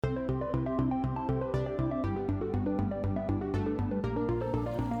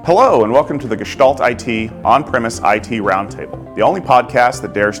Hello, and welcome to the Gestalt IT On-Premise IT Roundtable, the only podcast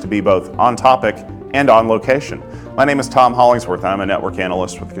that dares to be both on topic and on location. My name is Tom Hollingsworth. I'm a network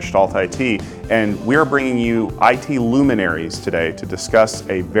analyst with Gestalt IT, and we're bringing you IT luminaries today to discuss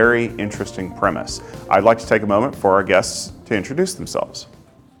a very interesting premise. I'd like to take a moment for our guests to introduce themselves.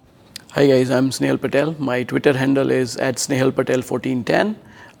 Hi guys, I'm Snehal Patel. My Twitter handle is @SnehalPatel1410.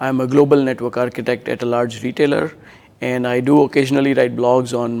 I'm a global network architect at a large retailer, and I do occasionally write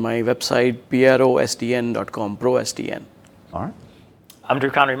blogs on my website, prosdn.com, ProSDN. All right. I'm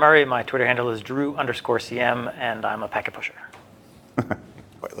Drew Connery-Murray. My Twitter handle is Drew_CM, and I'm a packet pusher.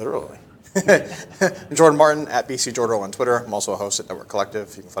 Quite literally. I'm Jordan Martin at BCJordo on Twitter. I'm also a host at Network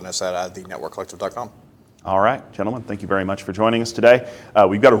Collective. You can find us at thenetworkcollective.com. All right, gentlemen, thank you very much for joining us today.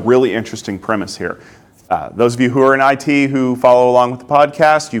 We've got a really interesting premise here. Those of you who are in IT who follow along with the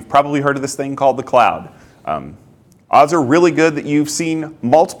podcast, you've probably heard of this thing called the cloud. Odds are really good that you've seen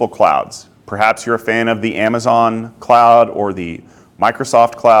multiple clouds. Perhaps you're a fan of the Amazon cloud or the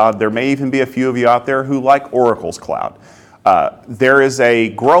Microsoft cloud. There may even be a few of you out there who like Oracle's cloud. There is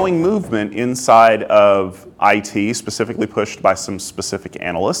a growing movement inside of IT, specifically pushed by some specific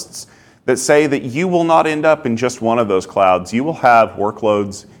analysts, that say that you will not end up in just one of those clouds. You will have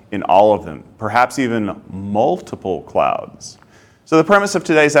workloads in all of them, perhaps even multiple clouds. So the premise of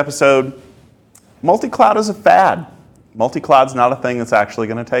today's episode, multi-cloud is a fad. Multi-cloud's not a thing that's actually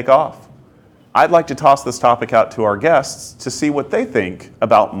going to take off. I'd like to toss this topic out to our guests to see what they think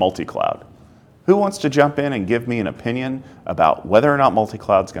about multi-cloud. Who wants to jump in and give me an opinion about whether or not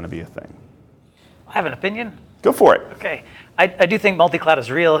multi-cloud's going to be a thing? I have an opinion. Go for it. Okay. I do think multi-cloud is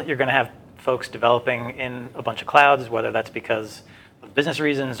real. You're going to have folks developing in a bunch of clouds, whether that's because of business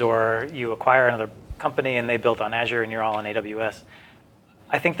reasons or you acquire another company and they built on Azure and you're all on AWS.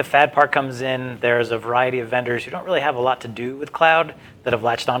 I think the fad part comes in. There's a variety of vendors who don't really have a lot to do with cloud that have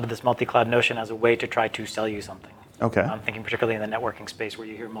latched onto this multi-cloud notion as a way to try to sell you something. Okay. I'm thinking particularly in the networking space where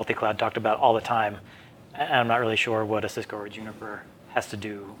you hear multi-cloud talked about all the time. And I'm not really sure what a Cisco or Juniper has to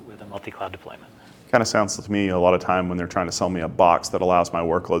do with a multi-cloud deployment. Kind of sounds to me a lot of time when they're trying to sell me a box that allows my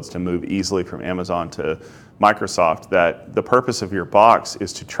workloads to move easily from Amazon to Microsoft, that the purpose of your box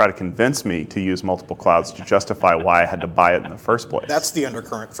is to try to convince me to use multiple clouds to justify why I had to buy it in the first place. That's the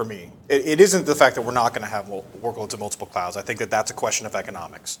undercurrent for me. It isn't the fact that we're not going to have workloads in multiple clouds. I think that that's a question of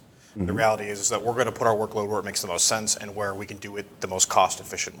economics. Mm-hmm. The reality is that we're going to put our workload where it makes the most sense and where we can do it the most cost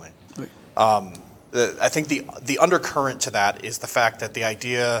efficiently. Right. I think the undercurrent to that is the fact that the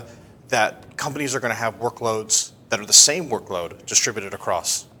idea that companies are going to have workloads that are the same workload distributed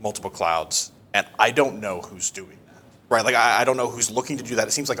across multiple clouds, and I don't know who's doing that, right? Like I don't know who's looking to do that.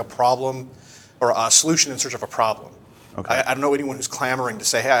 It seems like a problem or a solution in search of a problem. Okay. I don't know anyone who's clamoring to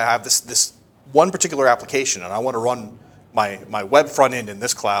say, hey, I have this one particular application and I want to run my web front end in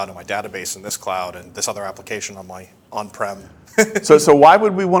this cloud and my database in this cloud and this other application on my on-prem. So why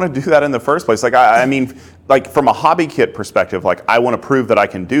would we want to do that in the first place? Like, I mean, like from a hobby kit perspective, like I want to prove that I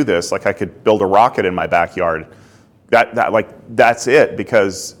can do this. Like I could build a rocket in my backyard. That's it,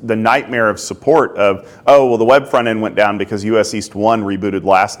 because the nightmare of support of, oh, well, the web front end went down because US East 1 rebooted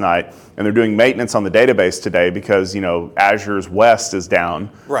last night, and they're doing maintenance on the database today because, Azure's West is down.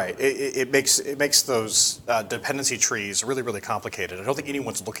 Right. It makes those dependency trees really, really complicated. I don't think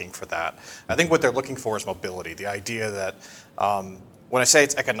anyone's looking for that. I think what they're looking for is mobility. The idea that when I say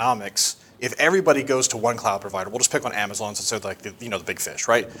it's economics, if everybody goes to one cloud provider, we'll just pick on Amazon since they're like the big fish,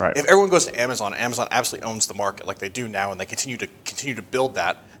 right? Right. If everyone goes to Amazon absolutely owns the market like they do now, and they continue to build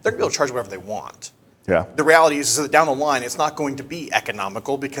that, they're going to be able to charge whatever they want. Yeah. The reality is that down the line, it's not going to be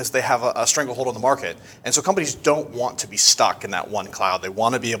economical because they have a stranglehold on the market. And so companies don't want to be stuck in that one cloud. They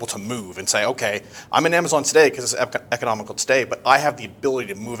want to be able to move and say, okay, I'm in Amazon today because it's economical today, but I have the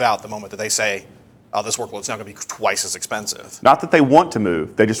ability to move out the moment that they say, this workload's now going to be twice as expensive. Not that they want to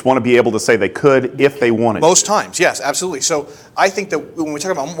move. They just want to be able to say they could if they wanted Most times, yes, absolutely. So I think that when we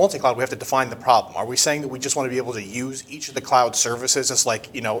talk about multi-cloud, we have to define the problem. Are we saying that we just want to be able to use each of the cloud services as like,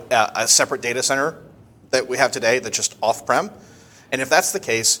 a separate data center that we have today that's just off-prem? And if that's the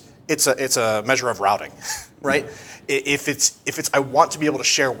case, it's a measure of routing, right? If it's I want to be able to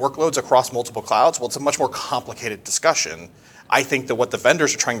share workloads across multiple clouds, well, it's a much more complicated discussion. I think that what the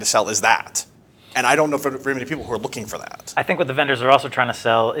vendors are trying to sell is that. And I don't know very many people who are looking for that. I think what the vendors are also trying to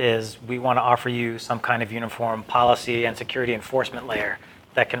sell is we want to offer you some kind of uniform policy and security enforcement layer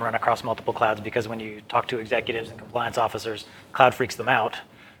that can run across multiple clouds, because when you talk to executives and compliance officers, cloud freaks them out,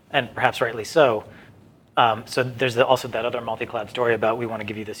 and perhaps rightly so. So there's also that other multi-cloud story about we want to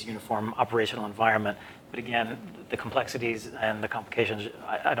give you this uniform operational environment. But again, the complexities and the complications,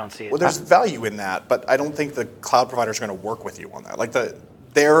 I don't see it. Well, there's value in that, but I don't think the cloud providers are going to work with you on that. Like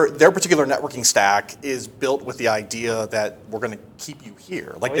their particular networking stack is built with the idea that we're going to keep you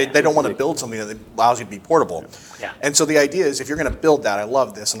here. Like they don't want to build something that allows you to be portable. Yeah. And so the idea is if you're going to build that, I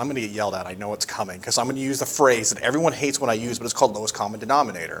love this, and I'm going to get yelled at. I know it's coming because I'm going to use the phrase that everyone hates when I use, but it's called lowest common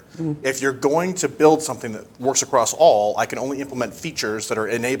denominator. If you're going to build something that works across all, I can only implement features that are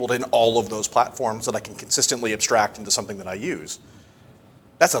enabled in all of those platforms that I can consistently abstract into something that I use.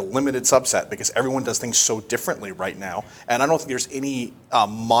 That's a limited subset because everyone does things so differently right now. And I don't think there's any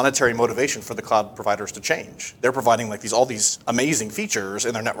monetary motivation for the cloud providers to change. They're providing like all these amazing features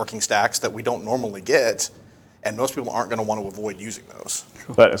in their networking stacks that we don't normally get. And most people aren't going to want to avoid using those.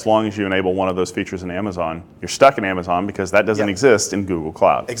 But as long as you enable one of those features in Amazon, you're stuck in Amazon because that doesn't exist in Google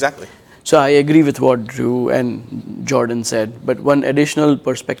Cloud. Exactly. So I agree with what Drew and Jordan said, but one additional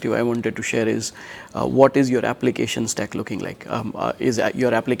perspective I wanted to share is what is your application stack looking like? Is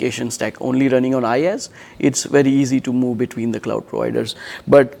your application stack only running on IaaS? It's very easy to move between the cloud providers,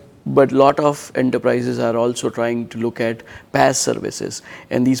 but lot of enterprises are also trying to look at PaaS services,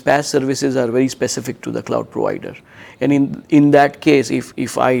 and these PaaS services are very specific to the cloud provider. And in that case,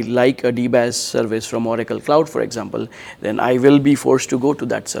 if I like a DBaaS service from Oracle Cloud, for example, then I will be forced to go to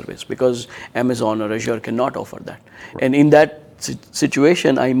that service because Amazon or Azure cannot offer that. Right. And in that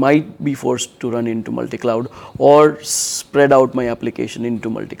situation, I might be forced to run into multi-cloud or spread out my application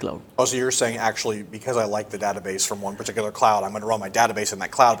into multi-cloud. Oh, so you're saying actually because I like the database from one particular cloud, I'm going to run my database in that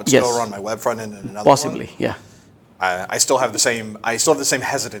cloud, but still run my web front end in another Possibly, one? yeah. I still have the same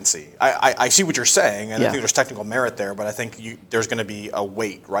hesitancy. I see what you're saying, and I think there's technical merit there, but I think there's going to be a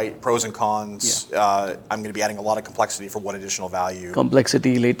weight, right? Pros and cons. Yeah. I'm going to be adding a lot of complexity for what additional value.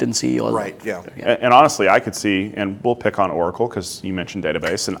 Complexity, latency, all right, that. Yeah. And honestly, I could see, and we'll pick on Oracle because you mentioned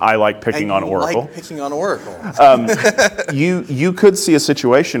database, and I like picking on Oracle. Like picking on Oracle. You could see a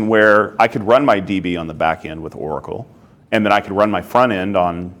situation where I could run my DB on the back end with Oracle, and then I could run my front end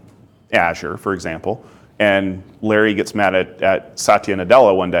on Azure, for example. And Larry gets mad at Satya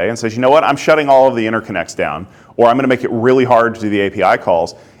Nadella one day and says, you know what, I'm shutting all of the interconnects down, or I'm going to make it really hard to do the API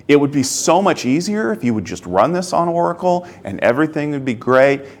calls. It would be so much easier if you would just run this on Oracle and everything would be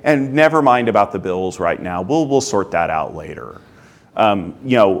great, and never mind about the bills right now. We'll sort that out later.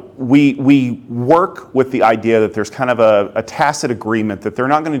 We work with the idea that there's kind of a tacit agreement that they're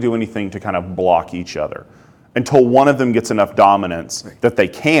not going to do anything to kind of block each other until one of them gets enough dominance that they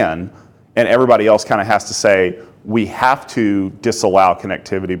can. And everybody else kind of has to say, we have to disallow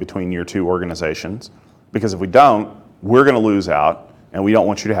connectivity between your two organizations, because if we don't, we're going to lose out, and we don't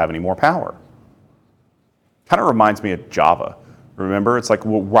want you to have any more power. Kind of reminds me of Java. Remember, it's like,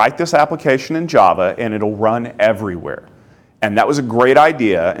 we'll write this application in Java, and it'll run everywhere. And that was a great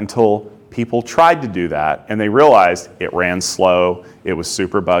idea until people tried to do that, and they realized it ran slow, it was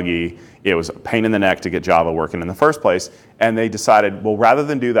super buggy, it was a pain in the neck to get Java working in the first place, and they decided, well, rather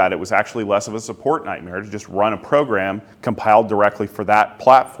than do that, it was actually less of a support nightmare to just run a program compiled directly for that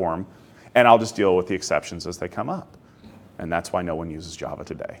platform, and I'll just deal with the exceptions as they come up. And that's why no one uses Java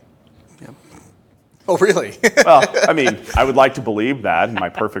today. Yep. Oh, really? Well, I mean, I would like to believe that in my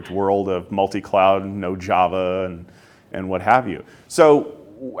perfect world of multi-cloud, no Java, and what have you. So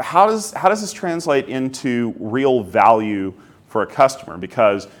how does this translate into real value for a customer?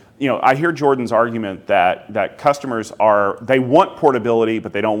 Because I hear Jordan's argument that customers they want portability,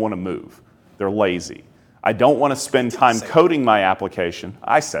 but they don't want to move. They're lazy. I don't want to spend time coding my application.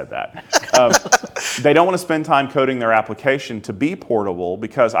 I said that. They don't want to spend time coding their application to be portable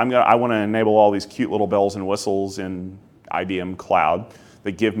because I want to enable all these cute little bells and whistles in IBM Cloud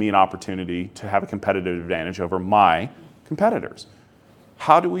that give me an opportunity to have a competitive advantage over my competitors.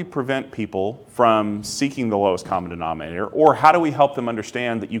 How do we prevent people from seeking the lowest common denominator, or how do we help them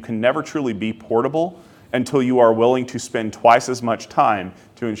understand that you can never truly be portable until you are willing to spend twice as much time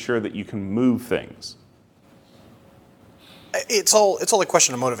to ensure that you can move things? It's all a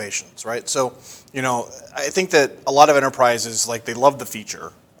question of motivations, right? So, I think that a lot of enterprises, they love the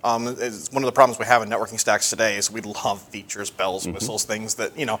feature. It's one of the problems we have in networking stacks today is we love features, bells, whistles, things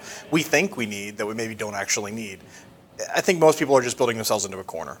that, we think we need that we maybe don't actually need. I think most people are just building themselves into a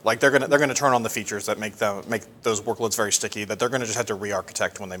corner. They're gonna turn on the features that make those workloads very sticky, that they're gonna just have to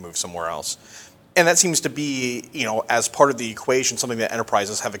re-architect when they move somewhere else. And that seems to be, as part of the equation, something that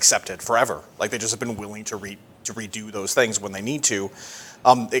enterprises have accepted forever. They just have been willing to redo those things when they need to.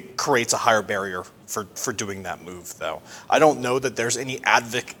 It creates a higher barrier for doing that move, though. I don't know that there's any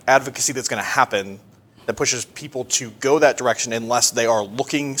advocacy that's going to happen that pushes people to go that direction unless they are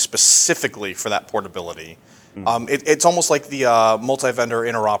looking specifically for that portability It's almost like the multi-vendor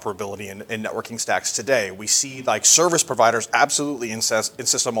interoperability in networking stacks today. We see like service providers absolutely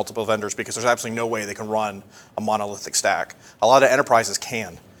insist on multiple vendors because there's absolutely no way they can run a monolithic stack. A lot of enterprises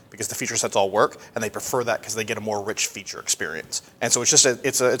can because the feature sets all work, and they prefer that because they get a more rich feature experience. And so it's just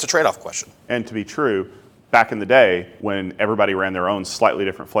it's a trade-off question. And to be true, back in the day when everybody ran their own slightly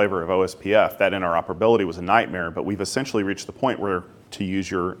different flavor of OSPF, that interoperability was a nightmare. But we've essentially reached the point where, to use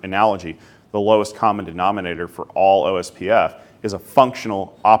your analogy, the lowest common denominator for all OSPF is a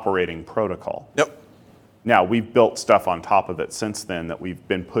functional operating protocol. Yep. Now, we've built stuff on top of it since then that we've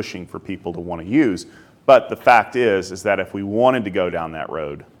been pushing for people to want to use. But the fact is that if we wanted to go down that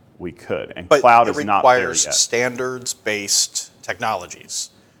road, we could. And but cloud is not there yet. It requires standards-based technologies.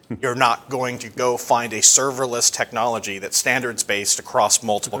 You're not going to go find a serverless technology that's standards-based across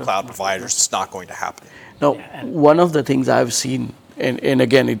multiple cloud providers. It's not going to happen. Now, one of the things I've seen, and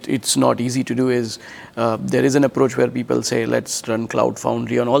again, it's not easy to do, is there is an approach where people say, let's run Cloud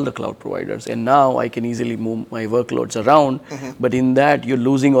Foundry on all the cloud providers. And now I can easily move my workloads around. But in that, you're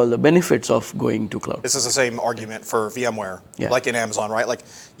losing all the benefits of going to cloud. This is the same argument for VMware, Yeah. like in Amazon, right? Like,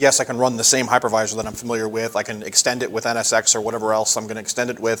 yes, I can run the same hypervisor that I'm familiar with. I can extend it with NSX or whatever else I'm going to extend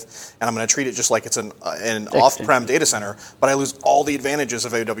it with. And I'm going to treat it just like it's an off-prem data center. But I lose all the advantages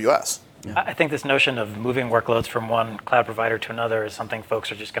of AWS. I think this notion of moving workloads from one cloud provider to another is something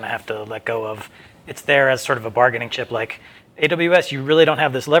folks are just going to have to let go of. It's there as sort of a bargaining chip, like, AWS, you really don't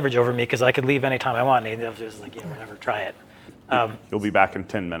have this leverage over me because I could leave anytime I want. And AWS is like, yeah, whatever, try it. You'll be back in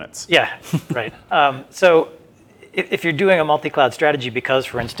 10 minutes. Yeah, right. So if you're doing a multi-cloud strategy because,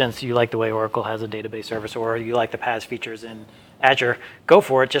 for instance, you like the way Oracle has a database service or you like the PaaS features in Azure, go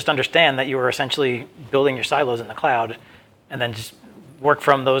for it. Just understand that you are essentially building your silos in the cloud and then just work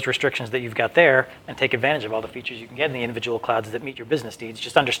from those restrictions that you've got there and take advantage of all the features you can get in the individual clouds that meet your business needs.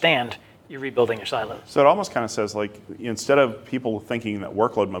 Just understand you're rebuilding your silos. So it almost kind of says, like, instead of people thinking that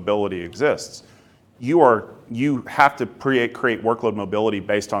workload mobility exists, you have to create workload mobility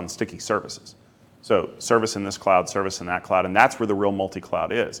based on sticky services. So service in this cloud, service in that cloud, and that's where the real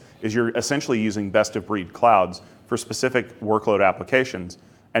multi-cloud is you're essentially using best-of-breed clouds for specific workload applications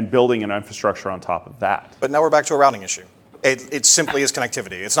and building an infrastructure on top of that. But now we're back to a routing issue. It simply is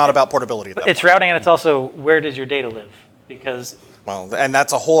connectivity. It's not about portability. It's routing, and it's also where does your data live? Because and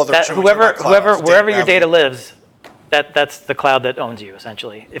that's a whole other. Wherever your data lives, that's the cloud that owns you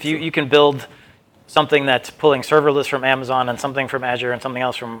essentially. If you can build something that's pulling serverless from Amazon and something from Azure and something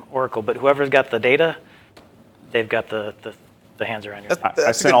else from Oracle, but whoever's got the data, they've got the hands around your.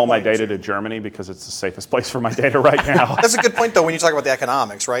 I sent all my data to Germany because it's the safest place for my data right now. That's a good point, though, when you talk about the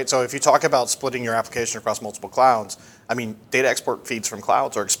economics, right? So if you talk about splitting your application across multiple clouds, I mean, data export feeds from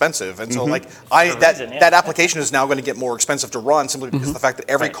clouds are expensive, and so that application is now going to get more expensive to run simply because of the fact that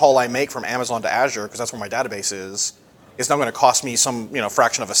every call I make from Amazon to Azure, because that's where my database is now going to cost me some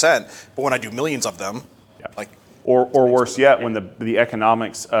fraction of a cent. But when I do millions of them, Or worse yet, when the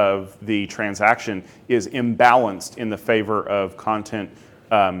economics of the transaction is imbalanced in the favor of content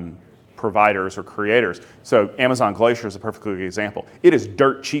providers or creators. So Amazon Glacier is a perfect good example. It is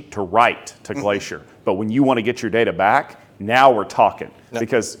dirt cheap to write to Glacier, but when you want to get your data back, now we're talking.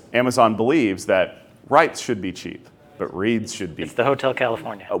 Because Amazon believes that writes should be cheap, but reads should be. It's the Hotel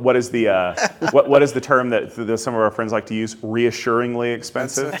California. What is the what is the term that some of our friends like to use? Reassuringly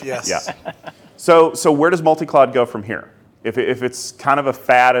expensive? Yes. Yeah. So where does multi-cloud go from here? If it's kind of a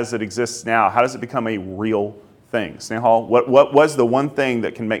fad as it exists now, how does it become a real thing? Snehal, what was the one thing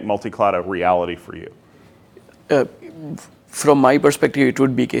that can make multi-cloud a reality for you? From my perspective, it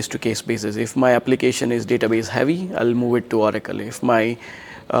would be case-to-case basis. If my application is database heavy, I'll move it to Oracle. If my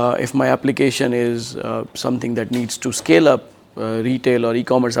application is something that needs to scale up, retail or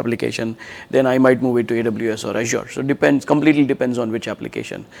e-commerce application, then I might move it to AWS or Azure. So completely depends on which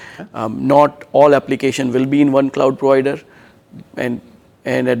application. Not all application will be in one cloud provider, and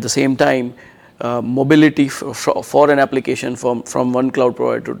at the same time, mobility for an application from one cloud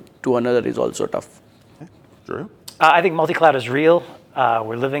provider to another is also tough. Drew? I think multi-cloud is real.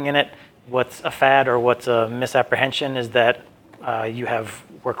 We're living in it. What's a fad or what's a misapprehension is that you have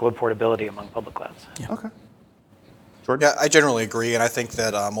workload portability among public clouds. Yeah. Okay. Jordan? Yeah, I generally agree, and I think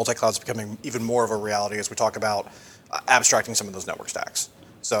that multi-cloud is becoming even more of a reality as we talk about abstracting some of those network stacks.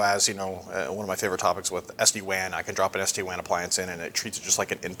 So as you know, one of my favorite topics with SD-WAN, I can drop an SD-WAN appliance in and it treats it just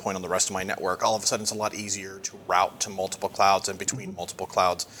like an endpoint on the rest of my network. All of a sudden, it's a lot easier to route to multiple clouds and between multiple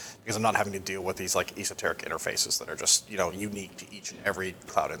clouds because I'm not having to deal with these like esoteric interfaces that are just unique to each and every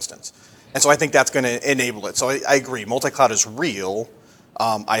cloud instance. And so I think that's going to enable it. So I agree, multi-cloud is real.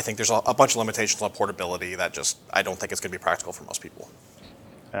 I think there's a bunch of limitations on portability that I don't think it's going to be practical for most people.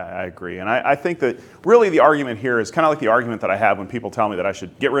 I agree. And I think that really the argument here is kind of like the argument that I have when people tell me that I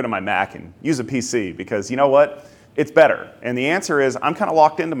should get rid of my Mac and use a PC because you know what? It's better. And the answer is I'm kind of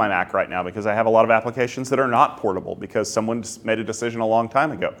locked into my Mac right now because I have a lot of applications that are not portable because someone made a decision a long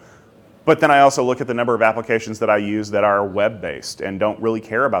time ago. But then I also look at the number of applications that I use that are web-based and don't really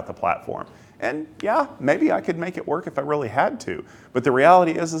care about the platform. And yeah, maybe I could make it work if I really had to. But the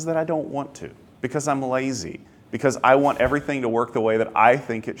reality is that I don't want to because I'm lazy, because I want everything to work the way that I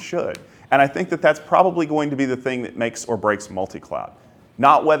think it should. And I think that that's probably going to be the thing that makes or breaks multi-cloud.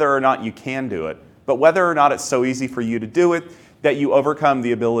 Not whether or not you can do it, but whether or not it's so easy for you to do it that you overcome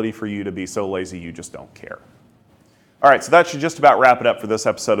the ability for you to be so lazy you just don't care. All right, so that should just about wrap it up for this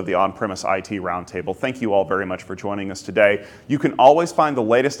episode of the On-Premise IT Roundtable. Thank you all very much for joining us today. You can always find the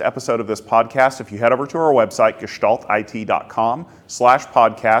latest episode of this podcast if you head over to our website,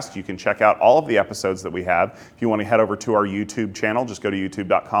 gestaltit.com/podcast. You can check out all of the episodes that we have. If you want to head over to our YouTube channel, just go to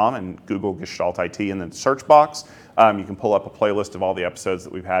youtube.com and Google Gestalt IT in the search box. You can pull up a playlist of all the episodes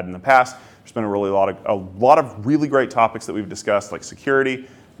that we've had in the past. There's been a lot of really great topics that we've discussed, like security,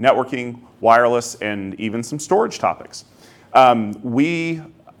 networking, wireless, and even some storage topics. We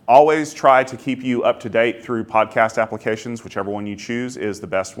always try to keep you up to date through podcast applications. Whichever one you choose is the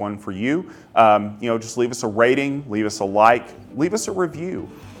best one for you. Just leave us a rating, leave us a like, leave us a review.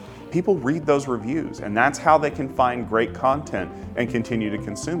 People read those reviews, and that's how they can find great content and continue to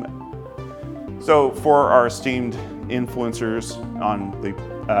consume it. So for our esteemed influencers on the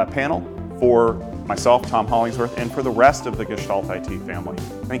panel, for myself, Tom Hollingsworth, and for the rest of the Gestalt IT family,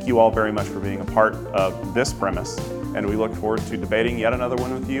 thank you all very much for being a part of this premise, and we look forward to debating yet another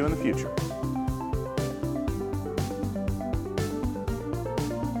one with you in the future.